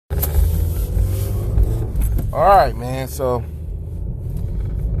All right, man. So,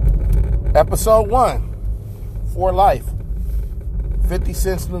 episode 1, For Life. 50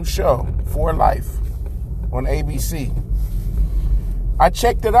 Cent's new show, For Life, on ABC. I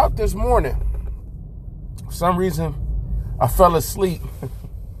checked it out this morning. For some reason, I fell asleep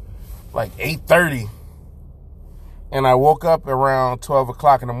like 8:30. And I woke up around 12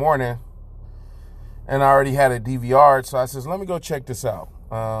 o'clock in the morning. And I already had it DVR'd. So I says, let me go check this out.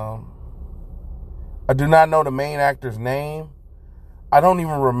 I do not know the main actor's name. I don't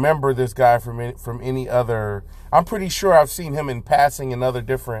even remember this guy from any other. I'm pretty sure I've seen him in passing in other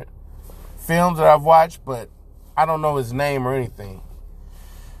different films that I've watched, but I don't know his name or anything.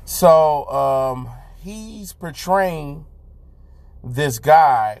 So he's portraying this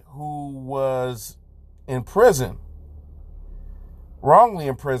guy who was in prison, wrongly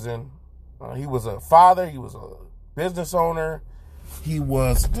in prison. He was a father. He was a business owner. He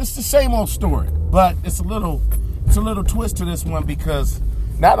was just the same old story, but it's a little twist to this one because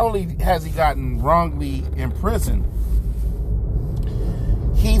not only has he gotten wrongly imprisoned,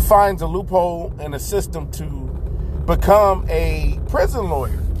 he finds a loophole in the system to become a prison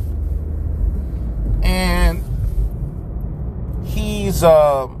lawyer, and he's you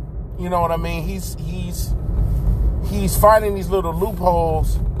know what I mean. He's finding these little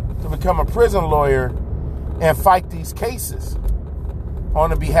loopholes to become a prison lawyer and fight these cases on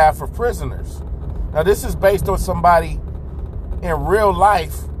the behalf of prisoners. Now, this is based on somebody in real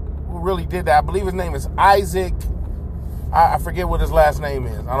life who really did that. I believe his name is Isaac. I forget what his last name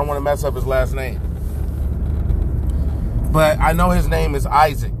is. I don't want to mess up his last name. But I know his name is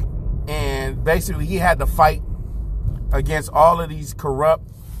Isaac. And basically, he had to fight against all of these corrupt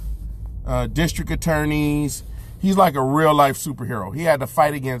district attorneys. He's like a real-life superhero. He had to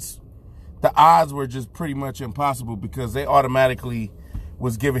fight against... The odds were just pretty much impossible because they automatically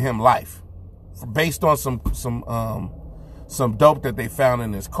was giving him life based on some dope that they found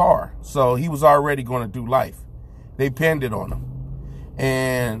in his car. So he was already going to do life. They pinned it on him.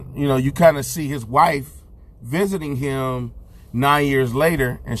 And, you know, you kind of see his wife visiting him 9 years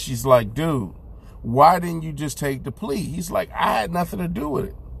later, and she's like, dude, why didn't you just take the plea? He's like, I had nothing to do with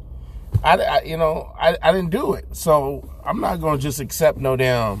it. I didn't do it. So I'm not going to just accept no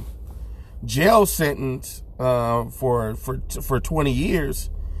damn jail sentence for 20 years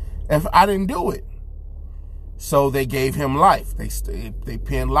if I didn't do it. So they gave him life. They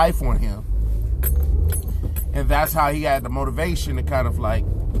pinned life on him. And that's how he had the motivation to kind of like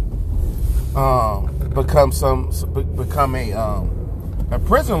become a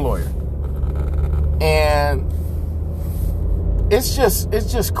prison lawyer. And it's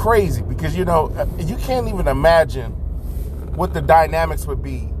just crazy because, you know, you can't even imagine what the dynamics would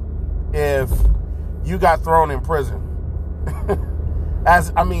be if you got thrown in prison.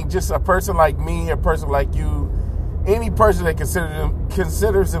 Just a person like me, a person like you, any person that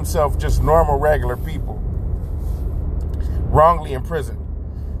considers himself just normal, regular people, wrongly in prison.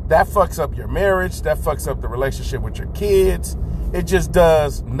 That fucks up your marriage. That fucks up the relationship with your kids. It just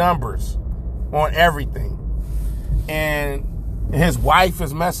does numbers on everything. And his wife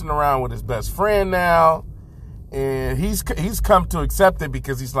is messing around with his best friend now. And he's come to accept it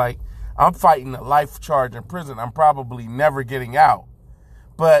because he's like, I'm fighting a life charge in prison. I'm probably never getting out.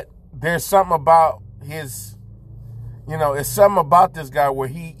 But there's something about it's something about this guy where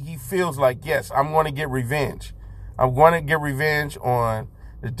he feels like, yes, I'm going to get revenge. I'm going to get revenge on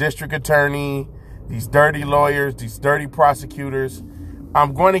the district attorney, these dirty lawyers, these dirty prosecutors.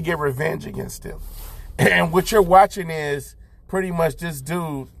 I'm going to get revenge against them. And what you're watching is pretty much this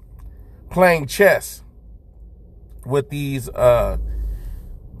dude playing chess with these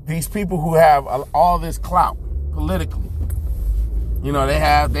people who have all this clout politically. You know, they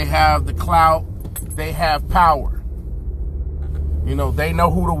have the clout, they have power. You know, they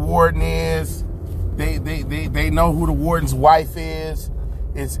know who the warden is. They know who the warden's wife is.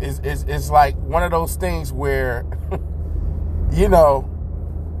 It's like one of those things where, you know,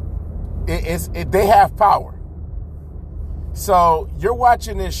 they have power. So you're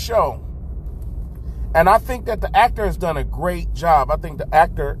watching this show, and I think that the actor has done a great job. I think the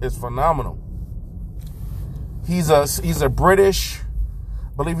actor is phenomenal. He's a British, I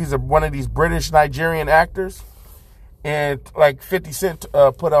believe he's one of these British Nigerian actors. And like 50 Cent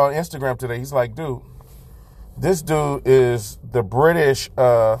put on Instagram today, he's like, dude, this dude is the British,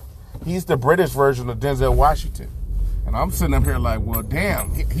 he's the British version of Denzel Washington. And I'm sitting up here like, well,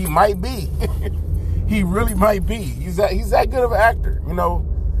 damn, he might be. He really might be. He's that good of an actor. You know,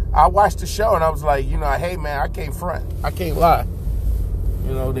 I watched the show and I was like, you know, hey man, I can't front. I can't lie.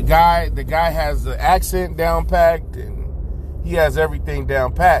 You know, the guy has the accent down packed and he has everything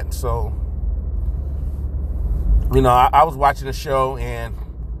down pat. So you know, I was watching the show, and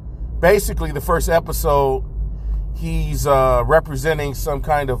basically the first episode, he's representing some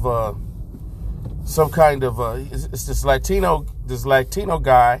kind of it's this Latino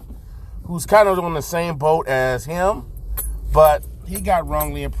guy who's kind of on the same boat as him, but he got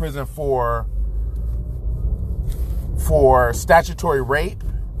wrongly in prison for statutory rape,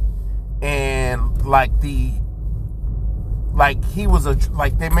 and they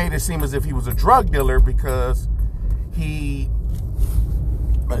made it seem as if he was a drug dealer because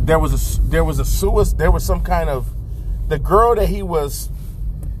there was some kind of, the girl that he was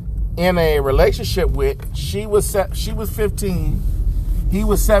in a relationship with, she was 15, he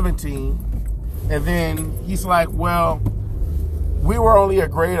was 17, and then he's like, well, we were only a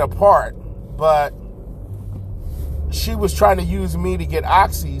grade apart, but she was trying to use me to get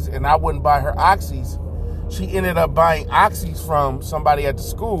oxys, and I wouldn't buy her oxys. She ended up buying oxys from somebody at the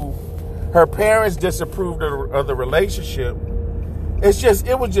school. Her parents disapproved of the relationship.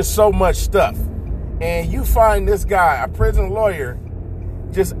 It was just so much stuff. And you find this guy, a prison lawyer,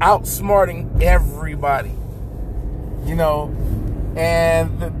 just outsmarting everybody, you know.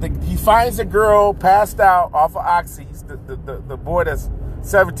 And he finds a girl passed out off of oxys, the boy that's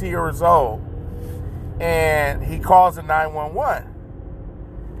 17 years old, and he calls the 911.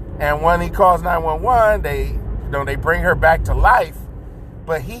 And when he calls 911, they bring her back to life,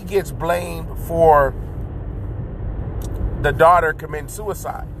 but he gets blamed for the daughter committing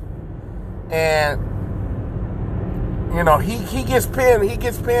suicide. And you know, he gets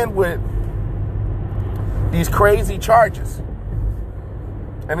pinned with these crazy charges.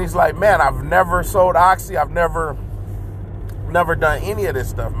 And he's like, man, I've never sold oxy. I've never done any of this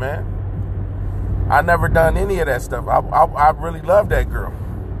stuff, man. I never done any of that stuff. I really love that girl.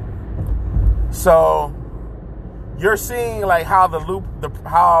 So you're seeing like how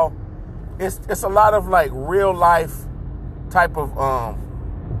how it's a lot of like real life type of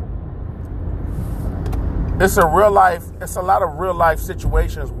it's a lot of real life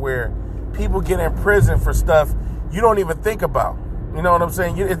situations where people get in prison for stuff you don't even think about. You know what I'm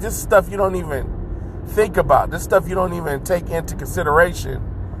saying? It's this stuff you don't even think about. This stuff you don't even take into consideration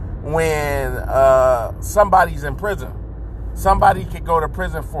when somebody's in prison. Somebody could go to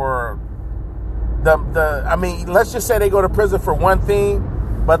prison for let's just say they go to prison for one thing,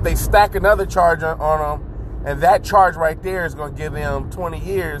 but they stack another charge on them, and that charge right there is going to give them 20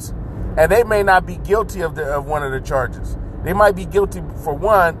 years, and they may not be guilty of one of the charges. They might be guilty for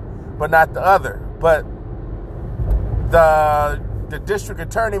one, but not the other. But the district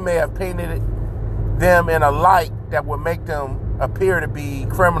attorney may have painted them in a light that would make them appear to be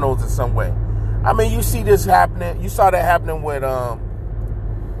criminals in some way. I mean, you see this happening. You saw that happening with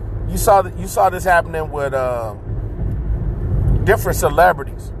You saw this happening with different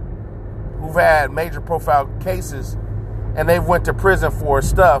celebrities who've had major profile cases, and they've went to prison for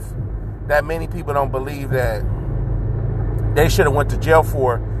stuff that many people don't believe that they should have went to jail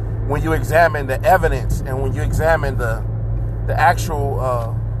for. When you examine the evidence and when you examine the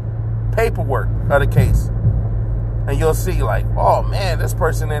actual paperwork of the case, and you'll see like, oh man, this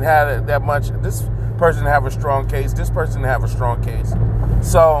person didn't have that much. This person didn't have a strong case. This person didn't have a strong case.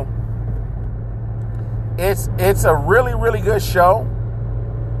 So it's a really, really good show,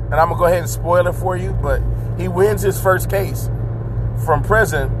 and I'm gonna go ahead and spoil it for you. But he wins his first case from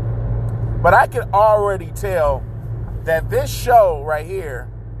prison. But I can already tell that this show right here,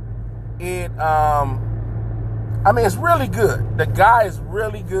 it's really good. The guy is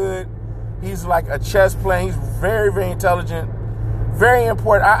really good. He's like a chess player. He's very, very intelligent, very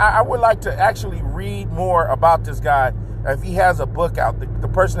important. I would like to actually read more about this guy. If he has a book out, the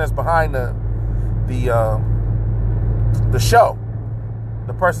person that's behind the show,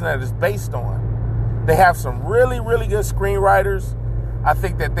 the person that is based on, they have some really, really good screenwriters. I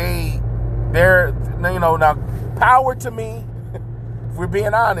think that they're, you know, now Power, to me, if we're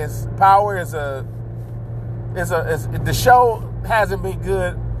being honest, Power is the show hasn't been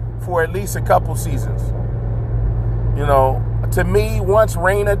good for at least a couple seasons. You know, to me, once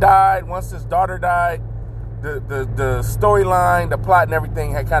Raina died, once his daughter died, the storyline, the plot, and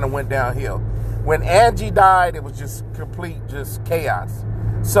everything had kind of went downhill. When Angie died, it was just complete chaos.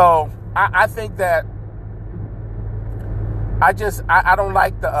 So I think that I just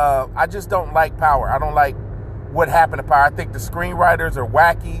don't like Power. I don't like what happened to Power. I think the screenwriters are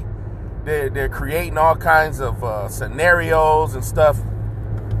wacky. They're creating all kinds of scenarios and stuff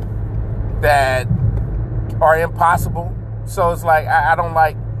that are impossible. So it's like I don't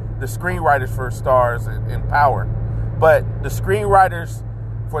like the screenwriters for Stars and Power, but the screenwriters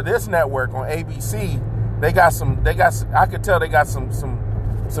for this network on ABC, I could tell they got some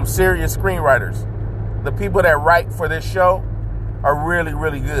serious screenwriters. the people that write for this show are really,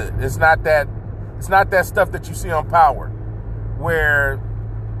 really good. It's not that stuff that you see on Power, where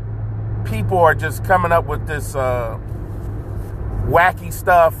people are just coming up with this wacky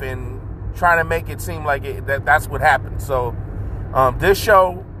stuff and trying to make it seem like that's what happened. So this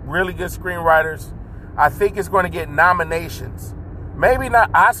show, really good screenwriters. I think it's going to get nominations. Maybe not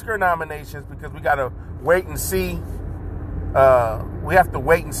Oscar nominations, because we got to wait and see. We have to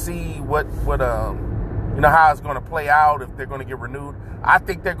wait and see what how it's going to play out, if they're going to get renewed. I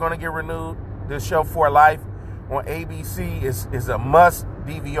think they're going to get renewed. This show, For Life, on ABC is a must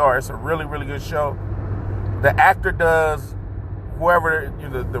DVR. It's a really, really good show. The actor does, whoever,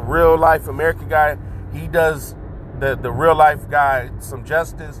 the real life American guy, he does the real life guy some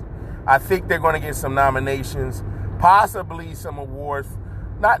justice. I think they're going to get some nominations, possibly some awards.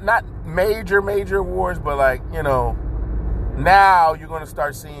 Not major awards, but like, now you're going to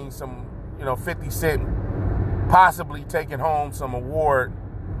start seeing some, 50 Cent possibly taking home some award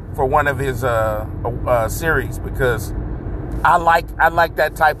for one of his series, because I like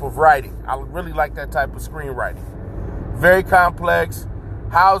that type of writing. I really like that type of screenwriting. Very complex.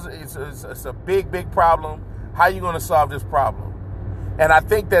 It's a big problem. How are you going to solve this problem? And I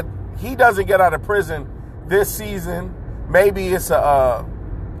think that he doesn't get out of prison this season. Maybe it's a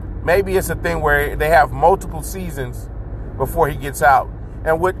thing where they have multiple seasons before he gets out.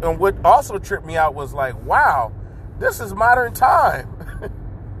 And what also tripped me out was like, wow, this is modern time.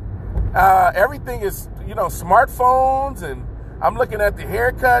 Everything is, smartphones, and I'm looking at the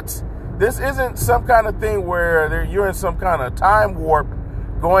haircuts. This isn't some kind of thing where you're in some kind of time warp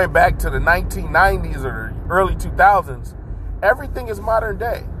going back to the 1990s or early 2000s. Everything is modern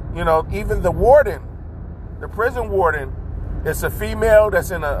day. Even the warden, the prison warden, is a female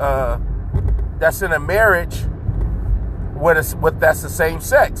that's in a marriage with that's the same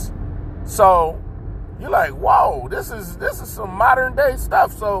sex. So you're like, whoa, this is some modern day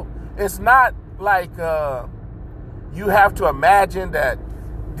stuff. So it's not like you have to imagine that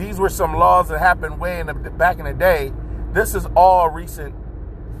these were some laws that happened way back in the day. This is all recent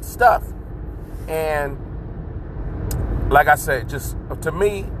stuff. And like I said, just to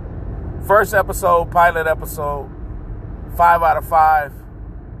me, first episode, pilot episode, 5 out of 5,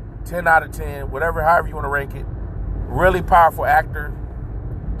 10 out of 10, however you want to rank it. Really powerful actor.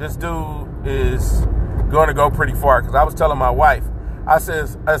 This dude is going to go pretty far, because I was telling my wife, I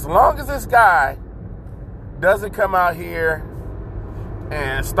says, as long as this guy doesn't come out here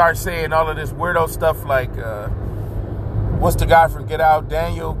and start saying all of this weirdo stuff like, what's the guy from Get Out,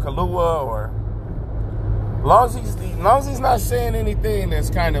 Daniel Kaluuya, or as long as he's not saying anything that's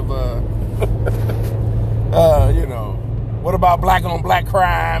kind of, what about black on black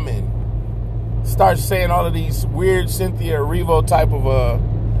crime, and start saying all of these weird Cynthia Erivo type of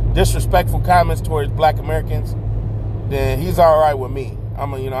disrespectful comments towards black Americans, then he's all right with me.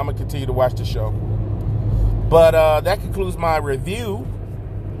 I'm gonna continue to watch the show. But that concludes my review.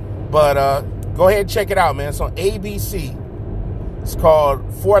 But go ahead and check it out, man. It's on ABC. It's called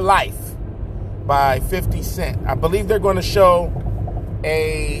For Life by 50 Cent. I believe they're going to show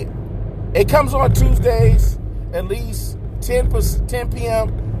it comes on Tuesdays, at least 10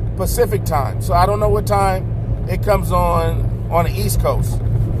 p.m. Pacific time. So I don't know what time it comes on the East Coast.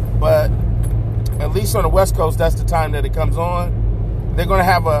 But at least on the West Coast, that's the time that it comes on. They're going to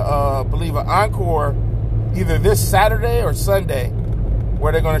have I believe an encore either this Saturday or Sunday,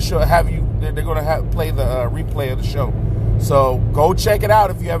 where they're going to play the replay of the show. So go check it out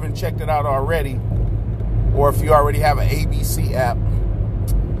if you haven't checked it out already, or if you already have an ABC app.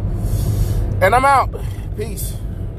 And I'm out. Peace.